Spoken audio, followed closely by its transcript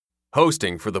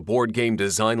Hosting for the Board Game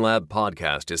Design Lab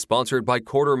podcast is sponsored by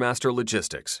Quartermaster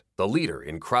Logistics, the leader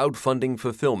in crowdfunding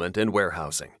fulfillment and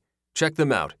warehousing. Check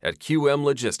them out at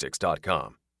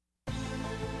qmlogistics.com.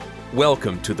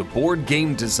 Welcome to the Board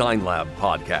Game Design Lab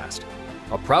podcast,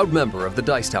 a proud member of the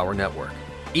Dice Tower Network.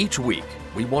 Each week,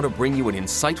 we want to bring you an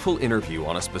insightful interview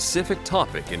on a specific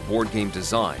topic in board game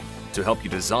design to help you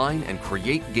design and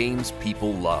create games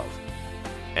people love.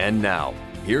 And now,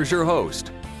 here's your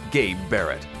host, Gabe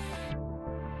Barrett.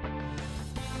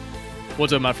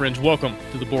 What's up, my friends? Welcome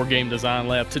to the Board Game Design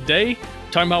Lab. Today,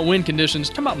 talking about win conditions,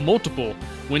 talking about multiple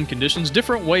win conditions,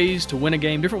 different ways to win a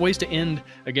game, different ways to end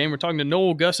a game. We're talking to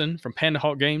Noel Gusson from Panda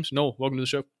Hawk Games. Noel, welcome to the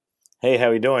show. Hey, how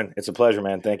are you doing? It's a pleasure,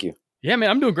 man. Thank you. Yeah, man,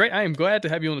 I'm doing great. I am glad to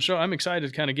have you on the show. I'm excited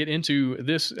to kind of get into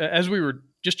this. As we were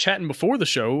just chatting before the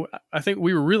show, I think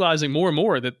we were realizing more and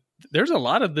more that there's a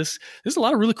lot of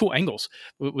really cool angles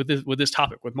with this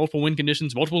topic, with multiple win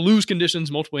conditions, multiple lose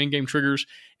conditions, multiple in-game triggers.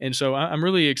 And so I'm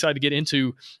really excited to get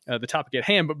into the topic at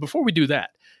hand. But before we do that,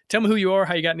 tell me who you are,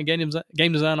 how you got into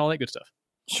game design, all that good stuff.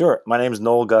 Sure. My name is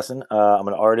Noel Gusson. I'm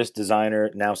an artist, designer,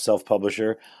 now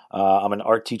self-publisher. I'm an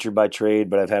art teacher by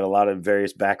trade, but I've had a lot of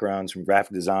various backgrounds from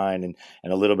graphic design and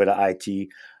a little bit of IT.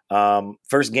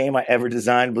 First game I ever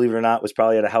designed, believe it or not, was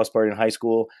probably at a house party in high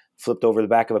school. Flipped over the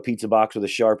back of a pizza box with a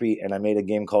Sharpie, and I made a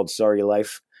game called Sorry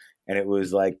Life. And it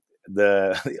was like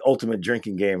the ultimate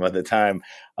drinking game of the time.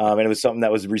 And it was something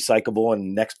that was recyclable,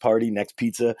 and next party, next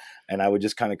pizza. And I would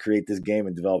just kind of create this game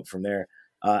and develop from there.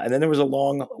 And then there was a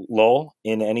long lull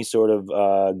in any sort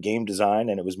of game design,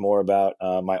 and it was more about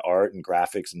my art and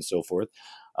graphics and so forth.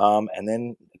 And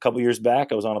then a couple years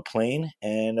back, I was on a plane,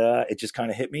 and it just kind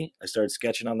of hit me. I started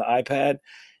sketching on the iPad,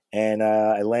 and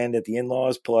I land at the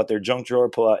in-laws, pull out their junk drawer,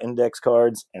 pull out index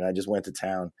cards, and I just went to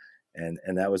town.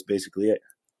 And that was basically it.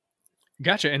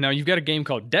 Gotcha. And now you've got a game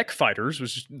called Deck Fighters,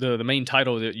 which is the main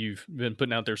title that you've been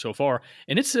putting out there so far,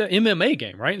 and it's an MMA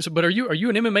game, right? So, but are you an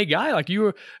MMA guy? Like you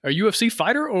are a UFC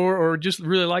fighter, or just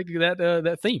really like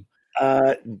that theme?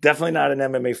 Definitely not an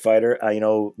MMA fighter.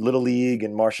 Little league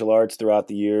and martial arts throughout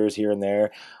the years here and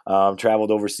there.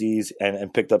 Traveled overseas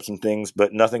and picked up some things,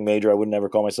 but nothing major. I would never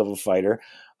call myself a fighter.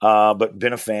 But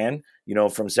been a fan,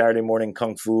 from Saturday morning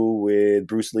Kung Fu with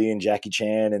Bruce Lee and Jackie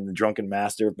Chan and the Drunken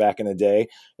Master back in the day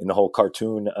in the whole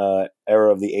cartoon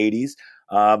era of the 80s.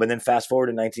 But then fast forward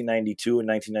to 1992 and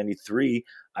 1993,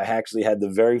 I actually had the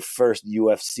very first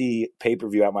UFC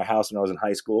pay-per-view at my house when I was in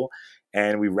high school.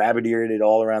 And we rabbit-eared it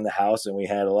all around the house, and we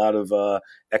had a lot of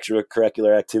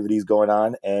extracurricular activities going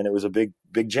on, and it was a big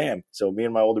jam. So me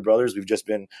and my older brothers, we've just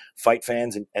been fight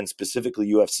fans, and specifically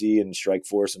UFC and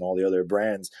Strikeforce and all the other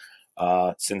brands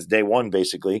since day one,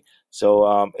 basically.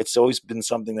 So it's always been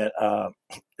something that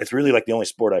it's really like the only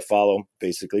sport I follow,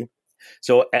 basically.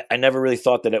 So I never really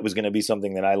thought that it was going to be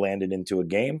something that I landed into a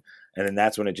game, and then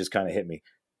that's when it just kind of hit me.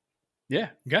 Yeah,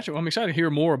 gotcha. Well, I'm excited to hear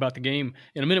more about the game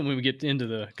in a minute when we get into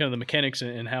the kind of the mechanics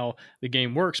and how the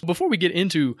game works. Before we get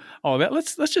into all that,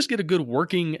 let's just get a good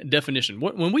working definition.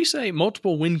 When we say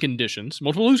multiple win conditions,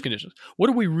 multiple lose conditions, what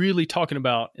are we really talking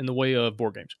about in the way of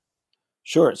board games?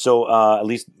 Sure. So at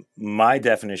least my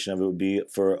definition of it would be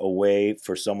for a way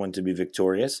for someone to be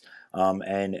victorious.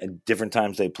 And at different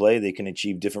times they play, they can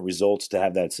achieve different results to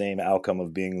have that same outcome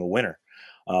of being a winner.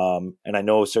 And I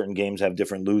know certain games have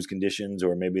different lose conditions,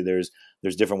 or maybe there's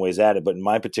different ways at it. But in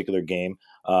my particular game,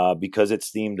 because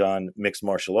it's themed on mixed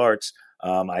martial arts,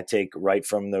 I take right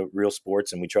from the real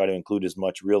sports, and we try to include as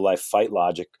much real life fight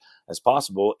logic as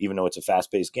possible, even though it's a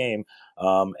fast paced game.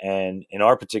 And in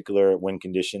our particular win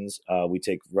conditions, we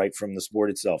take right from the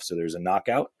sport itself. So there's a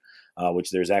knockout,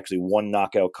 which there's actually one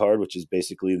knockout card, which is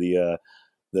basically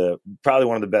the probably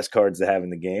one of the best cards to have in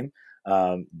the game.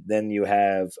 Then you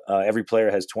have every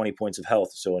player has 20 points of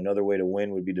health. So another way to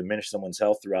win would be to diminish someone's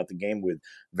health throughout the game with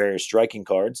various striking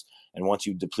cards. And once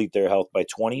you deplete their health by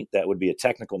 20, that would be a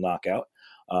technical knockout.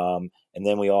 And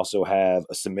then we also have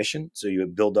a submission. So you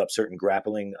build up certain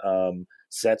grappling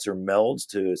sets or melds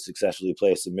to successfully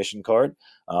play a submission card.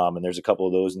 And there's a couple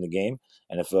of those in the game.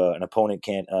 And if an opponent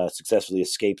can't successfully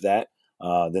escape that,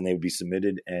 then they would be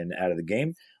submitted and out of the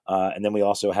game. And then we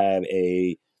also have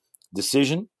a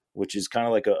decision, which is kind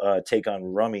of like a take on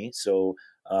rummy. So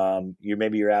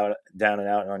you're out down and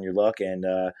out on your luck, and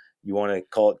you want to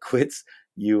call it quits.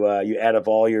 You add up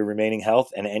all your remaining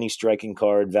health and any striking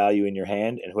card value in your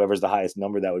hand, and whoever's the highest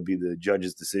number, that would be the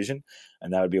judge's decision,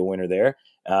 and that would be a winner there.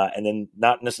 And then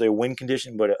not necessarily a win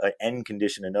condition, but an end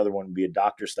condition. Another one would be a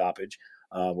doctor stoppage,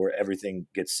 where everything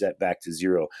gets set back to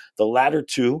zero. The latter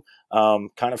two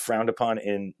kind of frowned upon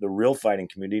in the real fighting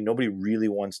community. Nobody really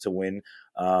wants to win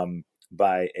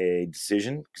by a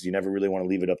decision, because you never really want to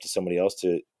leave it up to somebody else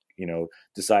to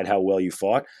decide how well you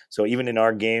fought. So even in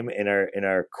our game, in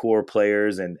our core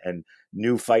players and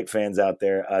new fight fans out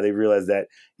there, they realize that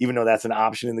even though that's an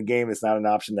option in the game, it's not an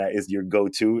option that is your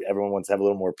go-to. Everyone wants to have a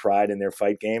little more pride in their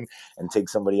fight game and take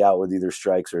somebody out with either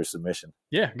strikes or a submission.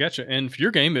 Yeah, gotcha. And for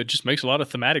your game, it just makes a lot of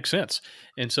thematic sense.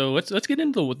 And so let's get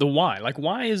into the why. Like,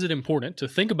 why is it important to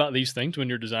think about these things when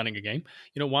you're designing a game?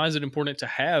 Why is it important to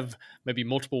have maybe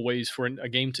multiple ways for a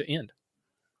game to end?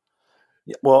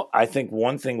 Yeah, well, I think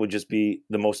one thing would just be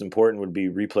the most important would be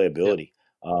replayability.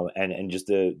 And just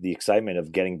the excitement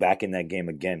of getting back in that game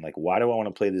again. Like, why do I want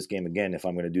to play this game again if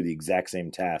I'm going to do the exact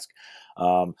same task?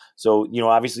 So,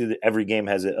 obviously every game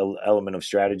has an element of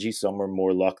strategy. Some are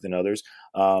more luck than others.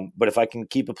 But if I can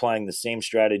keep applying the same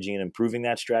strategy and improving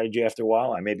that strategy after a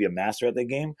while, I may be a master at the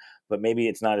game, but maybe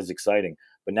it's not as exciting.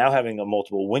 But now having a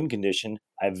multiple win condition,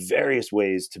 I have various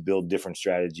ways to build different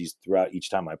strategies throughout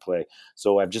each time I play.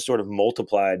 So I've just sort of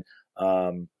multiplied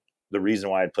the reason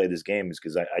why I'd play this game is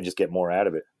because I just get more out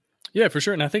of it. Yeah, for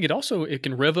sure. And I think it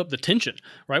can rev up the tension,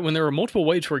 right? When there are multiple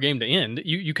ways for a game to end,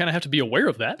 you kind of have to be aware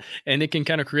of that. And it can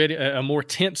kind of create a more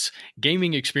tense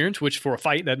gaming experience, which for a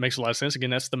fight, that makes a lot of sense. Again,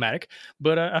 that's thematic.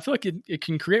 But I feel like it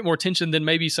can create more tension than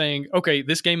maybe saying, okay,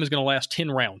 this game is going to last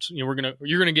 10 rounds. You're going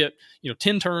to get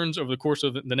 10 turns over the course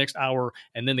of the next hour,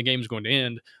 and then the game is going to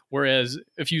end. Whereas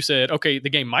if you said, okay, the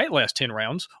game might last 10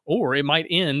 rounds, or it might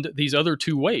end these other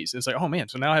two ways. It's like, oh man,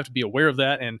 so now I have to be aware of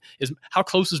that. And how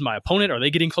close is my opponent? Are they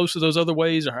getting close to those other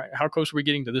ways? Or how close are we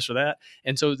getting to this or that?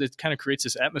 And so it kind of creates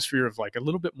this atmosphere of like a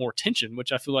little bit more tension,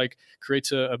 which I feel like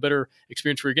creates a better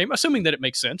experience for your game, assuming that it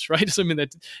makes sense, right? Assuming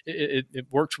that it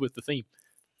works with the theme.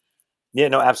 Yeah,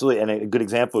 no, absolutely. And a good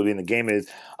example in the game is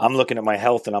I'm looking at my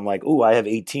health and I'm like, oh, I have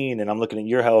 18, and I'm looking at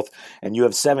your health and you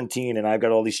have 17, and I've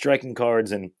got all these striking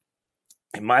cards, and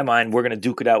in my mind, we're going to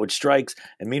duke it out with strikes.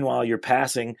 And meanwhile, you're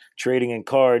passing, trading in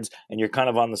cards, and you're kind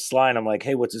of on the sly. And I'm like,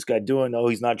 hey, what's this guy doing? Oh,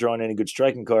 he's not drawing any good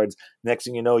striking cards. Next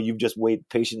thing you know, you've just waited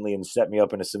patiently and set me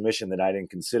up in a submission that I didn't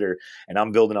consider. And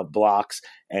I'm building up blocks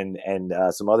and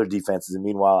some other defenses. And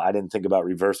meanwhile, I didn't think about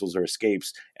reversals or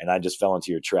escapes, and I just fell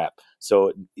into your trap.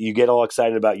 So you get all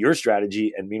excited about your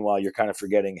strategy, and meanwhile, you're kind of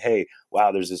forgetting, hey,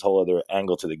 wow, there's this whole other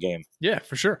angle to the game. Yeah,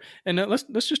 for sure. And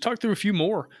let's just talk through a few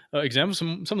more examples.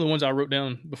 Some of the ones I wrote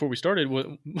down before we started.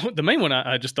 The main one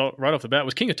I just thought right off the bat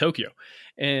was King of Tokyo,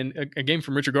 and a game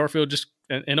from Richard Garfield. Just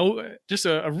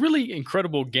a really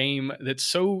incredible game that's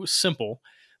so simple,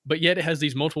 but yet it has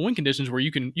these multiple win conditions where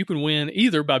you can win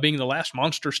either by being the last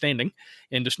monster standing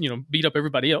and just beat up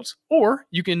everybody else, or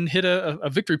you can hit a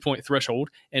victory point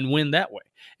threshold and win that way.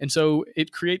 And so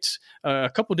it creates a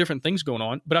couple different things going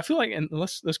on. But I feel like, and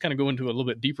let's kind of go into a little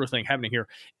bit deeper thing happening here.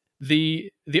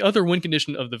 The other win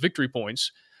condition of the victory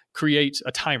points creates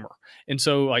a timer. And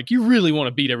so like you really want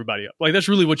to beat everybody up. Like that's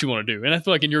really what you want to do. And I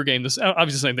feel like in your game, this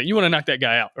obviously the same thing. You want to knock that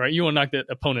guy out, right? You want to knock that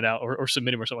opponent out or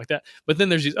submit him or something like that. But then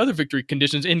there's these other victory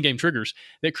conditions, in-game triggers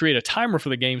that create a timer for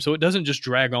the game so it doesn't just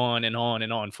drag on and on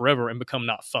and on forever and become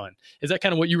not fun. Is that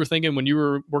kind of what you were thinking when you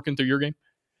were working through your game?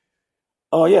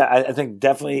 Oh yeah, I think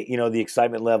definitely, the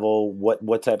excitement level,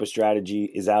 what type of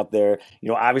strategy is out there.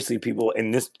 Obviously people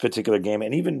in this particular game,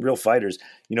 and even real fighters,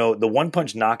 the one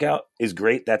punch knockout is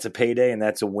great. That's a payday and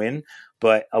that's a win.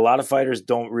 But a lot of fighters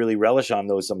don't really relish on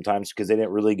those sometimes because they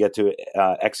didn't really get to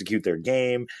execute their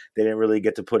game. They didn't really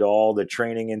get to put all the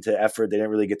training into effort. They didn't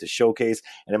really get to showcase.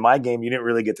 And in my game, you didn't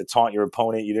really get to taunt your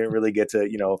opponent. You didn't really get to,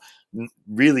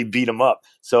 really beat them up.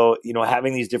 So,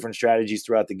 having these different strategies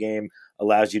throughout the game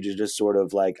allows you to just sort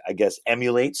of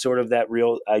emulate sort of that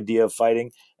real idea of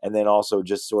fighting, and then also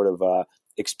just sort of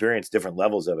experience different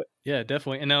levels of it. Yeah,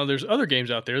 definitely. And now there's other games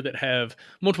out there that have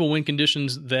multiple win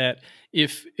conditions that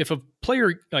if a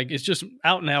player is just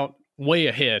out and out way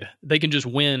ahead, they can just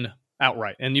win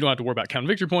outright, and you don't have to worry about counting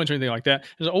victory points or anything like that.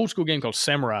 There's an old school game called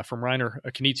Samurai from Reiner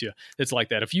Knizia that's like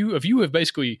that. If you have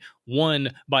basically won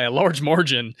by a large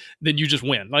margin, then you just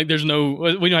win. Like we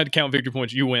don't have to count victory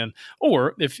points, you win.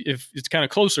 Or if it's kind of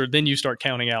closer, then you start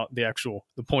counting out the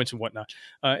points and whatnot.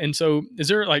 And so is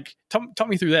there talk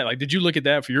me through that. Like, did you look at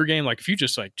that for your game? Like if you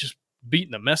just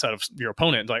beating the mess out of your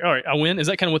opponent, like, all right, I win. Is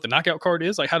that kind of what the knockout card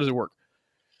is? Like, how does it work?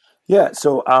 Yeah,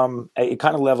 so it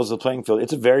kind of levels the playing field.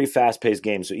 It's a very fast-paced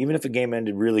game. So even if a game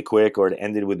ended really quick or it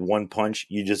ended with one punch,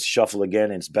 you just shuffle again,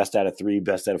 and it's best out of 3,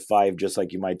 best out of 5, just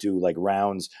like you might do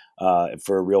rounds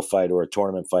for a real fight or a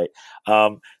tournament fight.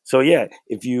 So yeah,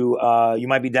 if you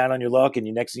might be down on your luck, and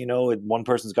next thing you know, one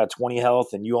person's got 20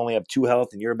 health and you only have 2 health,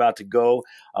 and you're about to go.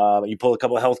 You pull a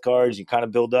couple of health cards, you kind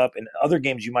of build up. In other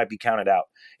games, you might be counted out.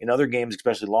 In other games,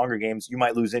 especially longer games, you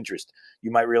might lose interest.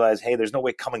 You might realize, hey, there's no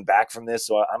way coming back from this,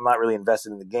 so I'm not really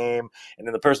invested in the game. And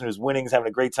then the person who's winning is having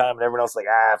a great time, and everyone else is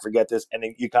like, forget this, and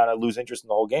then you kind of lose interest in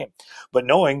the whole game. But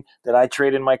knowing that I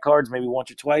trade in my cards maybe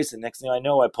once or twice, and next thing I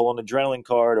know, I pull an adrenaline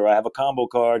card, or I have a combo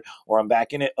card, or I'm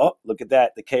back in it. Oh, look at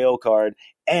that, the KO card.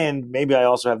 And maybe I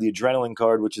also have the adrenaline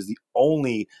card, which is the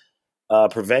only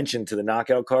prevention to the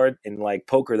knockout card. In like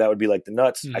poker, that would be like the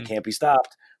nuts. I can't be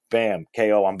stopped. Bam,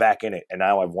 KO, I'm back in it, and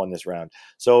now I've won this round.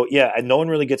 So yeah, and no one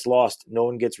really gets lost. No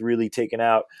one gets really taken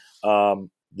out.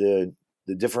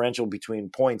 The differential between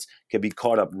points can be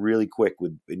caught up really quick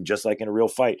just like in a real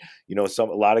fight. A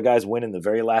lot of guys win in the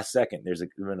very last second. There's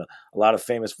been a lot of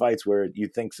famous fights where you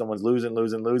think someone's losing,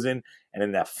 and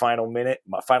in that final minute,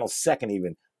 final second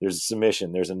even, there's a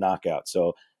submission, there's a knockout.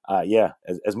 So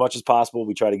as much as possible,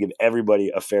 we try to give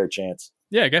everybody a fair chance.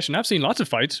 Yeah, gosh, and I've seen lots of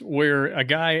fights where a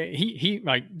guy he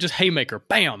like just haymaker,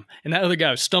 bam, and that other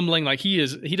guy is stumbling like he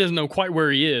doesn't know quite where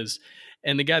he is,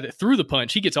 and the guy that threw the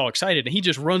punch, he gets all excited and he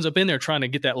just runs up in there trying to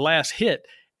get that last hit,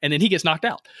 and then he gets knocked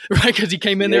out, right? Because he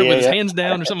came in there with his hands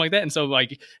down or something like that, and so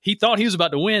like he thought he was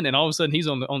about to win, and all of a sudden he's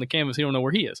on the canvas, he don't know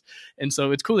where he is, and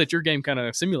so it's cool that your game kind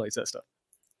of simulates that stuff.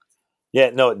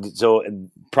 Yeah, no. So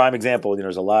prime example,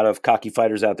 there's a lot of cocky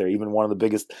fighters out there. Even one of the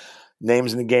biggest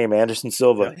names in the game, Anderson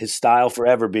Silva, his style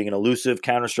forever being an elusive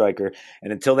counter striker.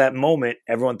 And until that moment,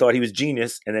 everyone thought he was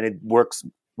genius. And then it works.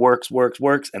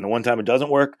 And the one time it doesn't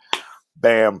work,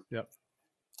 bam. Yep.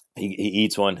 He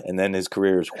eats one, and then his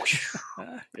career is whoosh.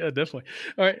 Yeah, definitely.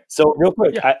 All right. So real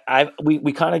quick,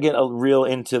 we kind of get real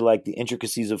into like the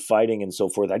intricacies of fighting and so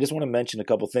forth. I just want to mention a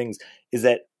couple things. Is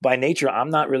that by nature, I'm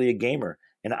not really a gamer.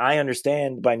 And I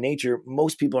understand by nature,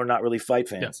 most people are not really fight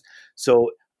fans. Yeah.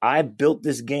 So I built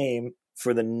this game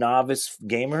for the novice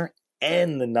gamer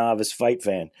and the novice fight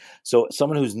fan. So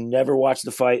someone who's never watched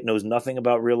the fight, knows nothing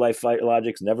about real life fight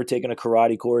logics, never taken a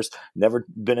karate course, never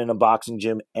been in a boxing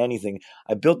gym, anything.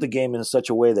 I built the game in such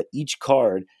a way that each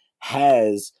card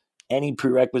has any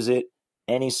prerequisite,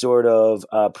 any sort of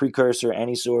precursor,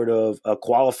 any sort of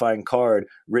qualifying card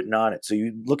written on it. So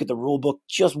you look at the rule book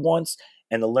just once,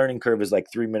 and the learning curve is like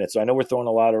 3 minutes. So I know we're throwing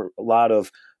a lot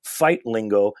of fight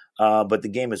lingo, but the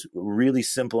game is really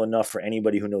simple enough for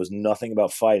anybody who knows nothing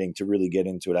about fighting to really get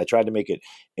into it. I tried to make it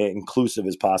inclusive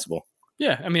as possible.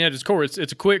 Yeah, I mean, at its core, it's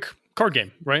a quick card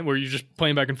game, right? Where you're just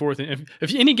playing back and forth. And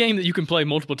if any game that you can play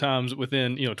multiple times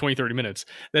within 20, 30 minutes,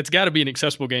 that's got to be an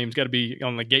accessible game. It's got to be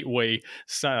on the gateway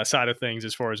side of things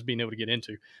as far as being able to get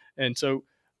into. And so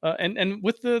and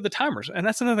with the timers, and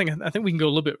that's another thing I think we can go a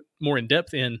little bit more in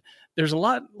depth in. There's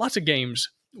lots of games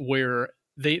where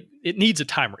it needs a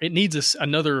timer. It needs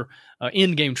another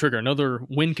in-game trigger, another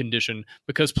win condition,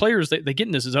 because players, they get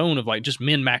in this zone of like just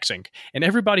min-maxing, and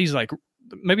everybody's like,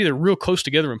 maybe they're real close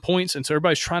together in points, and so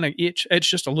everybody's trying to edge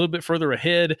just a little bit further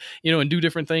ahead, and do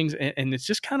different things, and it's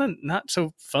just kind of not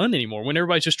so fun anymore when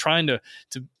everybody's just trying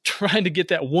to get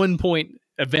that 1 point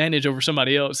advantage over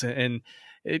somebody else, and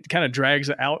it kind of drags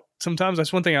out sometimes.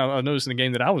 That's one thing I noticed in the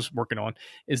game that I was working on,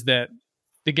 is that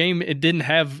the game, it didn't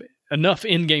have enough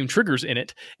in-game triggers in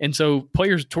it, and so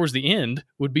players towards the end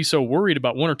would be so worried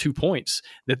about 1 or 2 points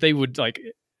that they would like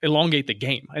elongate the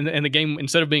game, and the game,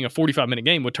 instead of being a 45-minute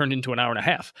game, would turn into an hour and a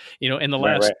half. And the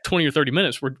last 20 or 30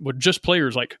 minutes were just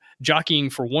players like jockeying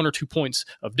for 1 or 2 points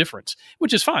of difference,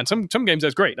 which is fine. Some games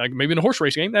that's great. Like maybe in a horse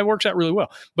race game that works out really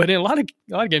well, but in a lot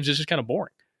of games it's just kind of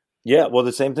boring. Yeah, well,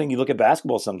 the same thing. You look at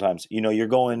basketball sometimes. You're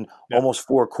going almost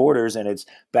 4 quarters, and it's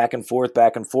back and forth,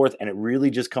 and it really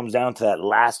just comes down to that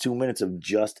last 2 minutes of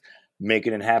just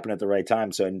making it happen at the right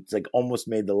time. So it's like almost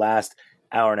made the last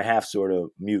hour and a half sort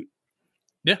of mute.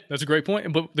 Yeah, that's a great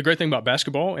point. But the great thing about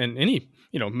basketball and any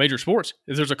major sports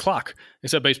is there's a clock.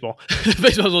 Except baseball.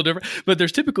 Baseball's a little different. But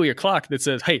there's typically a clock that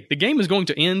says, hey, the game is going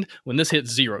to end when this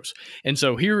hits zeros. And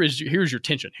so here's your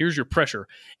tension. Here's your pressure.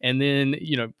 And then,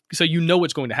 so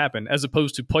what's going to happen, as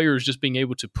opposed to players just being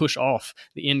able to push off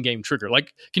the in-game trigger.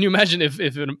 Like, can you imagine if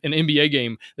in an NBA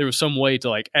game there was some way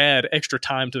to like add extra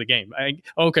time to the game?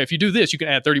 Okay, if you do this, you can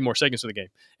add 30 more seconds to the game.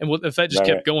 And if that just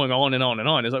kept going on and on and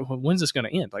on, it's like, well, when's this going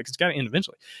to end? Like, it's got to end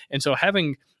eventually. And so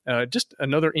having just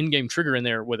another in-game trigger in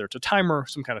there, whether it's a timer,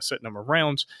 some kind of set number of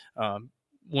rounds,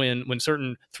 when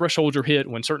certain thresholds are hit,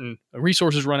 when certain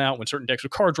resources run out, when certain decks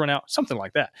of cards run out, something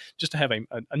like that, just to have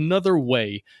another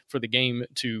way for the game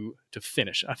to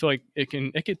finish. I feel like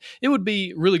it would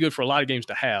be really good for a lot of games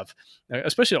to have,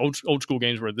 especially old school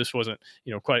games where this wasn't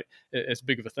quite as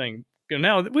big of a thing.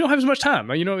 now we don't have as much time.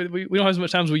 We don't have as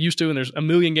much time as we used to, and there's a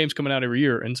million games coming out every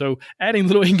year. And so adding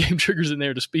little in-game triggers in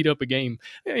there to speed up a game,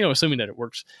 assuming that it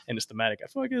works and it's thematic, I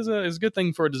feel like is a good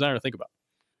thing for a designer to think about.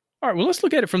 All right, well, let's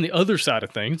look at it from the other side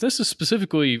of things. This is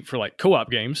specifically for like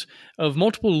co-op games of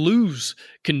multiple lose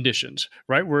conditions,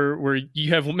 right? Where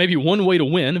you have maybe one way to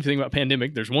win. If you think about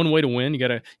Pandemic, there's one way to win. You got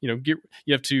to, you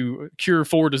have to cure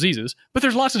 4 diseases, but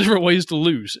there's lots of different ways to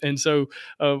lose. And so,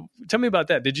 tell me about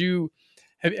that. Do you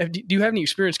have any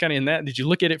experience kind of in that? Did you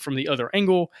look at it from the other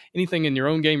angle? Anything in your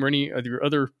own game or any of your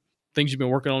other things you've been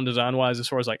working on design-wise as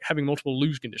far as like having multiple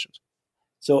lose conditions?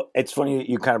 So it's funny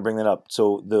you kind of bring that up.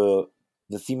 So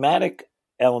the thematic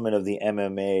element of the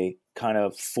MMA kind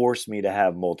of forced me to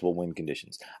have multiple win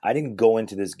conditions. I didn't go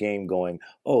into this game going,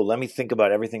 oh, let me think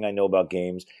about everything I know about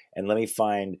games and let me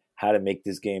find how to make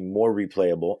this game more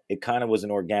replayable. It kind of was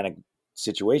an organic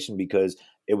situation because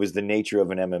it was the nature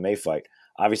of an MMA fight.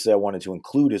 Obviously, I wanted to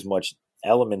include as much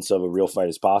elements of a real fight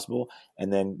as possible,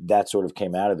 and then that sort of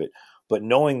came out of it. But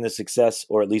knowing the success,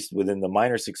 or at least within the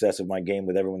minor success of my game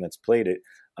with everyone that's played it,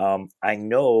 I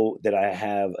know that I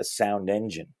have a sound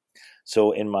engine.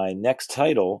 So in my next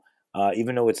title,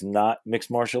 even though it's not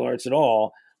mixed martial arts at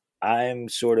all, I'm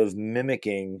sort of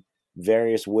mimicking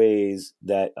various ways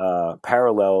that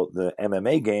parallel the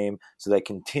MMA game so that I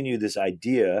continue this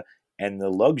idea and the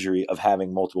luxury of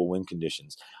having multiple win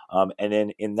conditions. And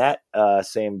then in that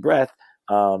same breath,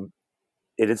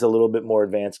 it is a little bit more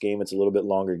advanced game. It's a little bit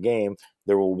longer game.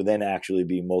 There will then actually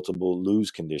be multiple lose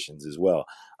conditions as well.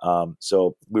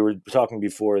 So we were talking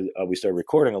before we started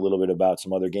recording a little bit about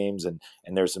some other games, and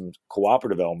there's some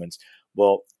cooperative elements.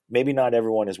 Well, maybe not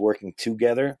everyone is working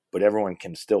together, but everyone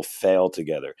can still fail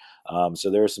together.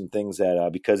 So there are some things that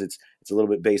because it's a little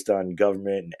bit based on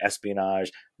government and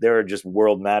espionage, there are just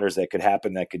world matters that could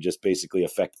happen that could just basically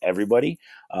affect everybody.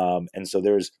 And so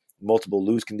there's multiple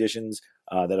lose conditions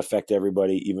that affect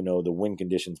everybody, even though the win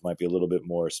conditions might be a little bit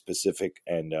more specific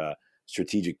and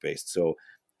strategic based. So,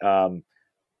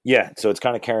 so it's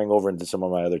kind of carrying over into some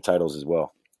of my other titles as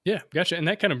well. Yeah, gotcha. And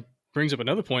that kind of brings up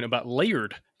another point about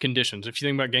layered conditions. If you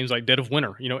think about games like Dead of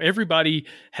Winter, everybody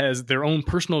has their own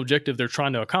personal objective they're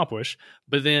trying to accomplish,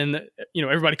 but then,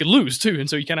 everybody could lose too. And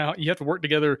so you have to work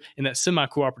together in that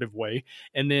semi-cooperative way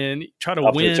and then try to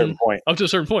win up to a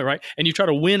certain point, right? And you try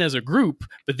to win as a group,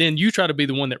 but then you try to be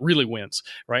the one that really wins,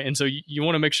 right? And so you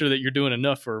want to make sure that you're doing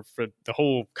enough for the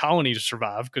whole colony to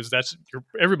survive, because that's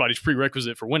everybody's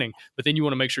prerequisite for winning, but then you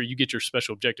want to make sure you get your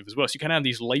special objective as well. So you kind of have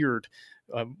these layered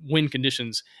win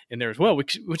conditions in there as well,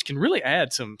 which can really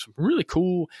add some really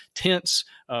cool, tense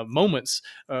moments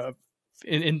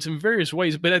in some various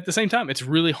ways. But at the same time, it's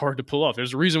really hard to pull off.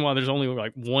 There's a reason why there's only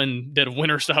like one Dead of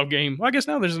Winter style game. Well, I guess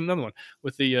now there's another one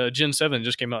with the Gen 7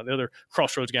 just came out, the other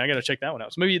Crossroads game. I got to check that one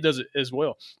out. So maybe it does it as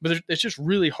well. But it's just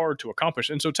really hard to accomplish.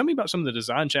 And so tell me about some of the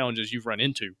design challenges you've run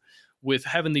into with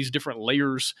having these different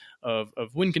layers of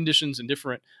win conditions and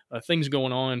different things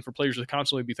going on for players to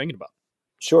constantly be thinking about.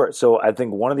 Sure. So I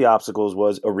think one of the obstacles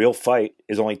was a real fight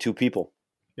is only 2 people.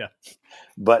 Yeah.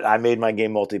 But I made my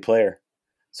game multiplayer.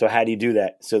 So how do you do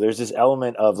that? So there's this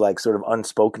element of like sort of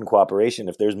unspoken cooperation.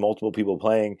 If there's multiple people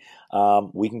playing,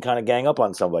 we can kind of gang up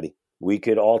on somebody. We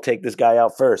could all take this guy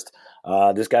out first.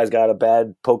 This guy's got a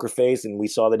bad poker face, and we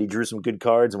saw that he drew some good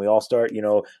cards, and we all start,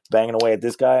 banging away at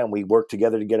this guy, and we work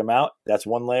together to get him out. That's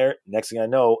one layer. Next thing I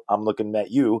know, I'm looking at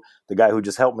you, the guy who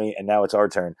just helped me, and now it's our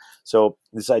turn. So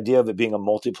this idea of it being a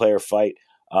multiplayer fight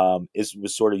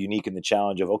was sort of unique in the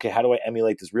challenge of, okay, how do I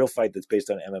emulate this real fight that's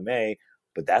based on MMA,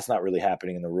 but that's not really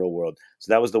happening in the real world.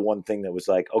 So that was the one thing that was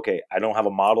like, okay, I don't have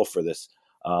a model for this.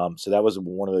 So that was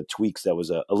one of the tweaks that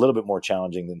was a little bit more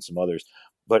challenging than some others.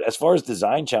 But as far as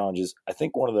design challenges, I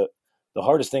think one of the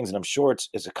hardest things, and I'm sure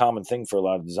it's a common thing for a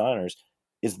lot of designers,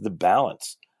 is the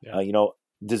balance. Yeah.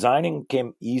 Designing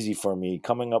came easy for me.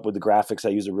 Coming up with the graphics, I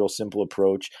use a real simple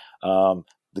approach.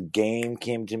 The game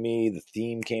came to me. The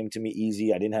theme came to me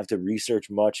easy. I didn't have to research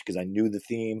much because I knew the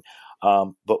theme.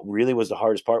 But really was the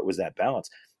hardest part was that balance.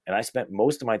 And I spent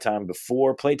most of my time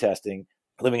before playtesting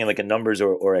living in like a numbers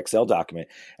or Excel document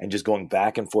and just going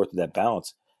back and forth with that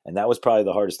balance. And that was probably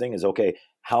the hardest thing is, okay,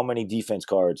 how many defense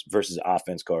cards versus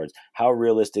offense cards? How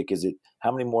realistic is it?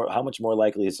 How much more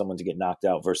likely is someone to get knocked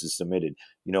out versus submitted?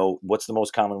 What's the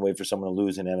most common way for someone to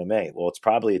lose in MMA? Well, it's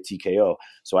probably a TKO.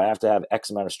 So I have to have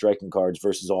X amount of striking cards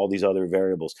versus all these other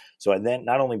variables. So and then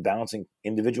not only balancing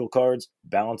individual cards,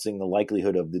 balancing the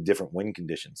likelihood of the different win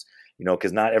conditions,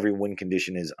 because not every win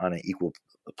condition is on an equal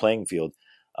playing field.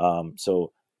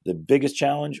 So the biggest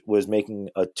challenge was making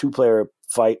a 2-player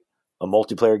fight, a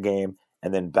multiplayer game,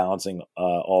 and then balancing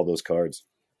all those cards.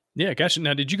 Yeah, gotcha.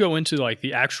 Now, did you go into like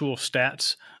the actual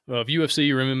stats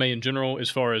UFC or MMA in general, as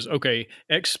far as, okay,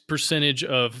 X percentage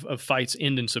of fights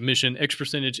end in submission, X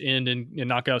percentage end in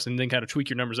knockouts, and then kind of tweak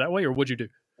your numbers that way? Or what'd you do?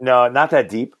 No, not that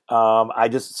deep.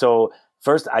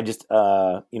 First, I just,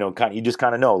 you just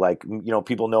kind of know, like,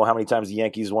 people know how many times the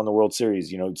Yankees won the World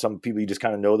Series. Some people, you just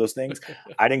kind of know those things.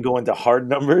 I didn't go into hard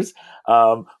numbers,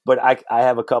 but I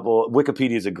have a couple.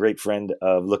 Wikipedia is a great friend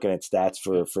of looking at stats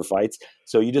for fights.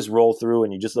 So you just roll through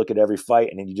and you just look at every fight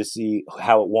and then you just see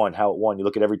how it won. You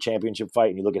look at every championship fight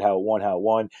and you look at how it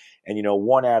won. And,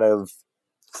 one out of,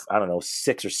 I don't know,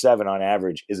 6 or 7 on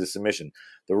average is a submission.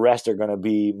 The rest are going to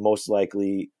be most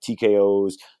likely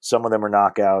TKOs. Some of them are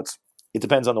knockouts. It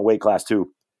depends on the weight class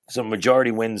too. So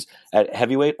majority wins at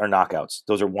heavyweight are knockouts.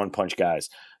 Those are one-punch guys.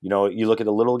 You look at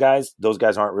the little guys, those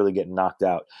guys aren't really getting knocked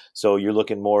out. So you're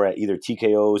looking more at either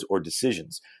TKOs or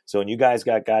decisions. So when you guys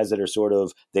got guys that are sort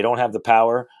of, they don't have the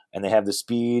power and they have the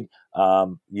speed,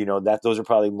 those are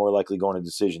probably more likely going to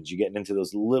decisions. You're getting into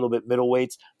those little bit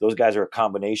middleweights. Those guys are a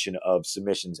combination of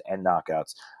submissions and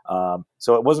knockouts.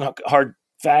 So it wasn't hard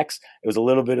facts. It was a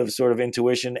little bit of sort of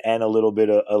intuition and a little bit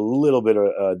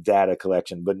of data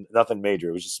collection, but nothing major.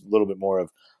 It was just a little bit more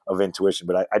of intuition.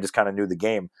 But I just kind of knew the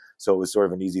game, so it was sort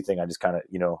of an easy thing. I just kind of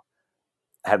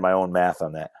had my own math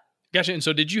on that. Gotcha. And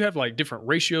so did you have like different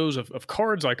ratios of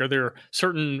cards? Like, are there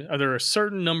a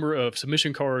certain number of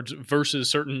submission cards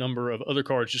versus certain number of other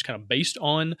cards, just kind of based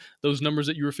on those numbers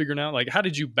that you were figuring out? Like, how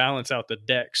did you balance out the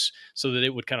decks so that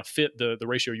it would kind of fit the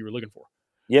ratio you were looking for?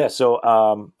 Yeah.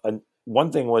 So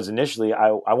one thing was initially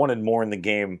I wanted more in the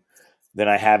game than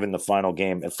I have in the final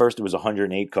game. At first it was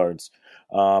 108 cards.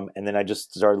 And then I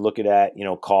just started looking at,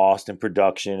 cost and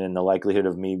production and the likelihood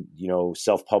of me,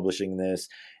 self-publishing this.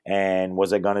 And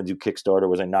was I going to do Kickstarter?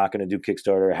 Was I not going to do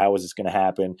Kickstarter? How was this going to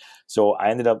happen? So I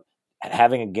ended up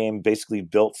having a game basically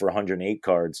built for 108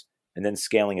 cards and then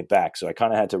scaling it back. So I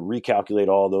kind of had to recalculate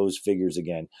all those figures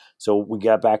again. So we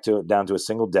got down to a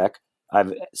single deck.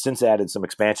 I've since added some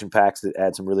expansion packs that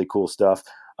add some really cool stuff.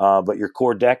 But your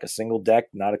core deck, a single deck,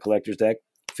 not a collector's deck,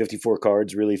 54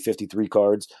 cards, really 53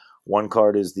 cards. One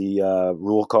card is the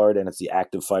rule card, and it's the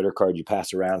active fighter card you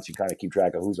pass around, so you kind of keep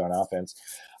track of who's on offense.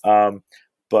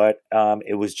 But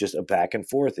it was just a back and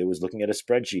forth. It was looking at a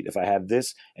spreadsheet. If I have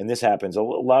this and this happens, a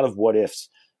lot of what ifs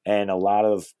and a lot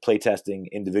of playtesting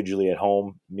individually at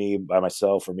home, me by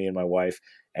myself or me and my wife,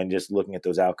 and just looking at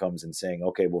those outcomes and saying,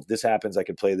 okay, well, if this happens, I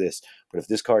can play this. But if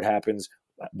this card happens,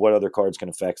 what other cards can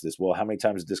affect this? Well, how many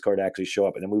times did this card actually show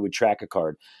up? And then we would track a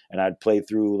card, and I'd play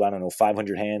through,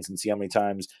 500 hands and see how many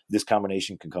times this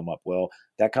combination can come up. Well,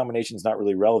 that combination is not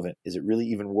really relevant. Is it really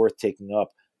even worth taking up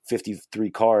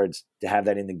 53 cards to have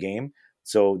that in the game?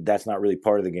 So that's not really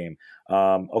part of the game.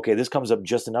 Okay, this comes up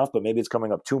just enough, but maybe it's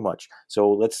coming up too much.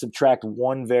 So let's subtract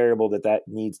one variable that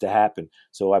needs to happen.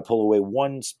 So I pull away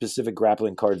one specific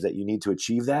grappling cards that you need to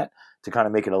achieve that to kind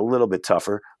of make it a little bit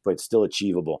tougher, but still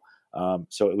achievable.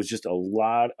 So it was just a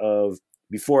lot of,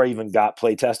 before I even got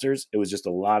play testers, it was just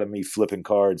a lot of me flipping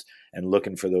cards and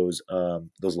looking for those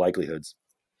likelihoods.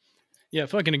 Yeah, I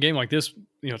feel like in a game like this,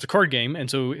 it's a card game, and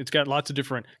so it's got lots of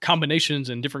different combinations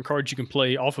and different cards you can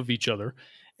play off of each other.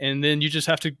 And then you just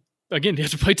have to, again, you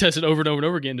have to play test it over and over and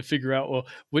over again to figure out, well,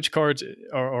 which cards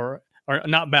are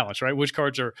not balanced, right? Which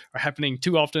cards are happening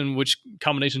too often, which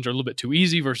combinations are a little bit too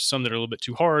easy versus some that are a little bit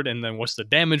too hard, and then what's the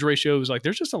damage ratios? Like,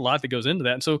 there's just a lot that goes into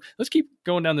that. And so let's keep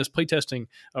going down this playtesting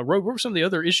road. What were some of the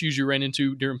other issues you ran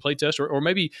into during playtest, or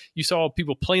maybe you saw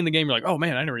people playing the game, you're like, oh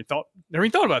man, I never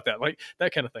even thought about that, like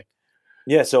that kind of thing.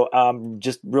 Yeah, so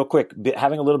just real quick,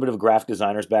 having a little bit of a graphic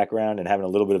designer's background and having a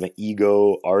little bit of an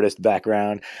ego artist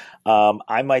background,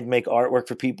 I might make artwork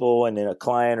for people, and then a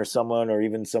client or someone, or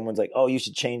even someone's like, oh, you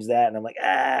should change that. And I'm like,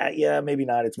 yeah, maybe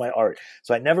not. It's my art.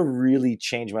 So I never really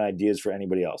changed my ideas for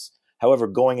anybody else. However,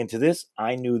 going into this,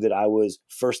 I knew that I was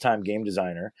first-time game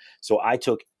designer. So I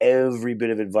took every bit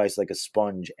of advice like a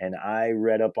sponge, and I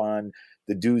read up on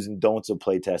the do's and don'ts of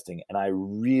playtesting. And I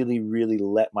really, really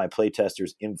let my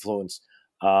playtesters influence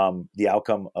the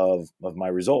outcome of my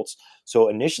results. So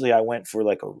initially I went for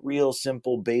like a real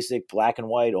simple, basic black and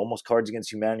white, almost Cards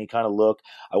Against Humanity kind of look.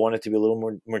 I wanted it to be a little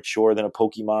more mature than a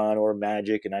Pokemon or a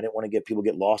Magic. And I didn't want to get people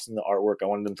get lost in the artwork. I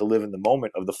wanted them to live in the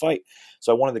moment of the fight.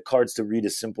 So I wanted the cards to read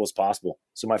as simple as possible.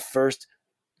 So my first,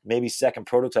 maybe second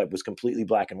prototype was completely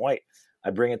black and white. I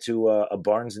bring it to a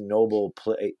Barnes & Noble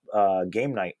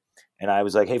game night. And I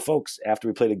was like, hey, folks, after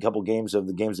we played a couple games of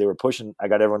the games they were pushing, I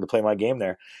got everyone to play my game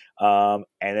there. And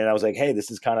then I was like, hey,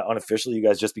 this is kind of unofficial. You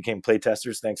guys just became play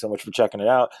testers. Thanks so much for checking it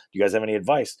out. Do you guys have any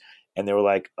advice? and they were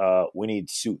like, we need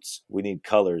suits, we need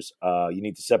colors, you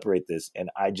need to separate this. And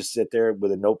I just sit there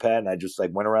with a notepad and I just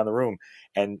like went around the room,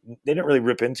 and they didn't really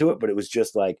rip into it, but it was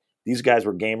just like, these guys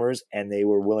were gamers and they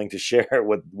were willing to share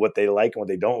what they like and what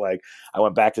they don't like. I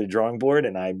went back to the drawing board,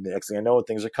 and next thing I know,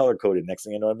 things are color coded. Next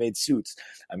thing I know, I made suits.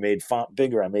 I made font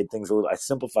bigger. I made things I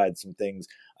simplified some things.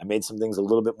 I made some things a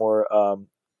little bit more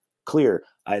clear.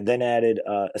 I then added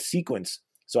a sequence.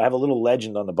 So I have a little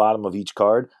legend on the bottom of each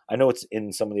card. I know it's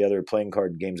in some of the other playing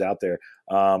card games out there,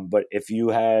 but if you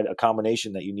had a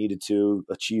combination that you needed to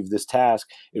achieve this task,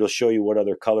 it'll show you what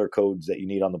other color codes that you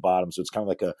need on the bottom. So it's kind of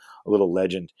like a little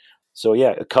legend. So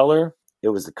yeah, a color, it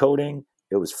was the coding,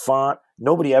 it was font.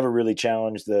 Nobody ever really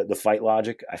challenged the fight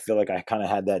logic. I feel like I kind of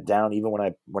had that down. Even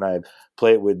when I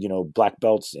play it with, black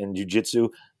belts in jiu-jitsu,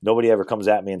 nobody ever comes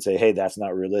at me and say, hey, that's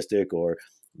not realistic, or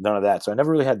none of that. So I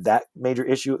never really had that major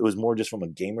issue. It was more just from a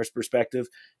gamer's perspective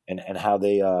and how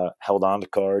they held on to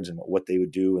cards and what they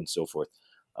would do and so forth.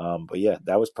 But yeah,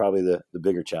 that was probably the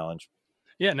bigger challenge.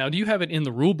 Yeah. Now, do you have it in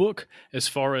the rule book as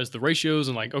far as the ratios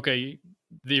and like, okay,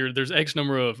 there's X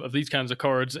number of these kinds of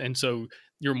cards, and so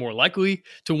you're more likely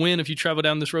to win if you travel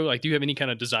down this road? Like, do you have any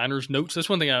kind of designer's notes? That's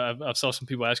one thing I've saw some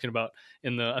people asking about I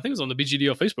think it was on the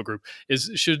BGDL Facebook group, is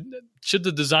should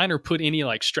the designer put any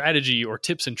like strategy or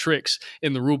tips and tricks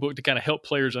in the rule book to kind of help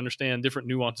players understand different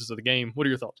nuances of the game? What are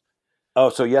your thoughts? Oh,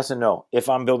 so yes and no. If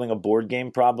I'm building a board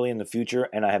game probably in the future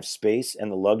and I have space and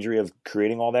the luxury of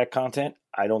creating all that content,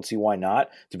 I don't see why not,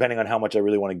 depending on how much I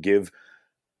really want to give.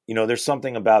 There's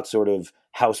something about sort of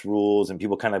house rules, and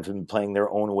people kind of been playing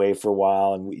their own way for a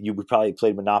while. And you would probably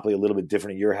play Monopoly a little bit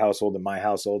different in your household than my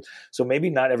household. So maybe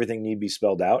not everything need be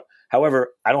spelled out.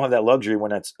 However, I don't have that luxury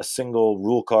when it's a single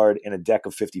rule card in a deck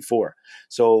of 54.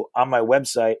 So on my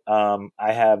website,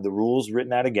 I have the rules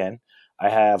written out again. I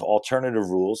have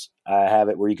alternative rules. I have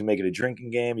it where you can make it a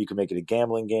drinking game. You can make it a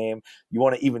gambling game. You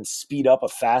want to even speed up a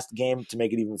fast game to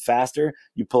make it even faster.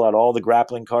 You pull out all the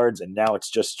grappling cards, and now it's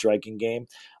just striking game.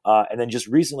 And then just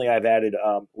recently I've added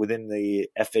within the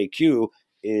FAQ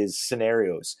is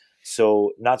scenarios.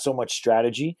 So not so much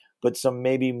strategy, but some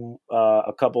maybe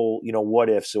a couple, what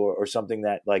ifs or something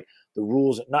that like the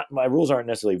rules, my rules aren't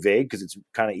necessarily vague because it's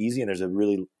kind of easy and there's a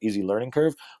really easy learning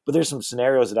curve, but there's some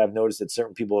scenarios that I've noticed that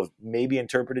certain people have maybe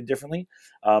interpreted differently.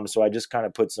 So I just kind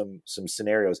of put some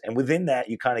scenarios, and within that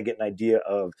you kind of get an idea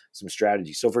of some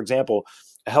strategy. So for example,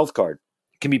 a health card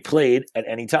can be played at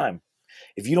any time.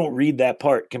 If you don't read that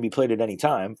part, can be played at any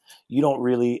time, you don't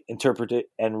really interpret it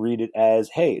and read it as,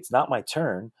 hey, it's not my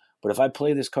turn, but if I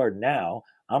play this card now,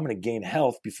 I'm going to gain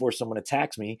health before someone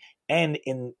attacks me. And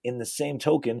in the same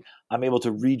token, I'm able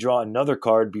to redraw another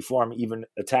card before I'm even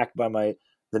attacked by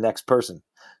the next person.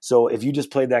 So if you just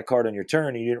played that card on your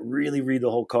turn and you didn't really read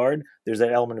the whole card, there's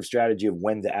that element of strategy of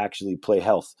when to actually play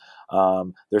health.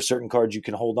 There's certain cards you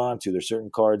can hold on to. There's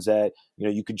certain cards that,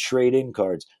 you could trade in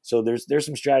cards. So there's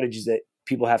some strategies that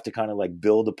people have to kind of like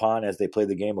build upon as they play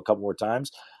the game a couple more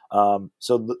times.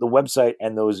 So the website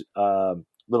and those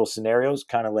little scenarios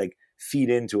kind of like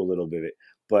feed into a little bit of it.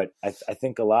 But I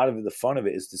think a lot of the fun of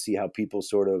it is to see how people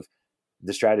sort of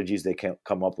the strategies they can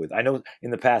come up with. I know in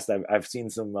the past I've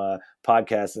seen some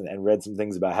podcasts and read some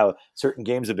things about how certain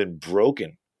games have been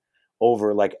broken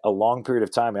over like a long period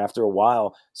of time. After a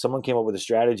while, someone came up with a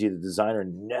strategy the designer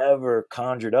never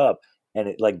conjured up, and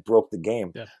it like broke the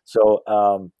game. Yeah. So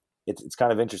it's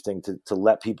kind of interesting to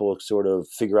let people sort of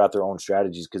figure out their own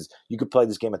strategies, because you could play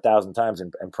this game 1,000 times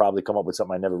and probably come up with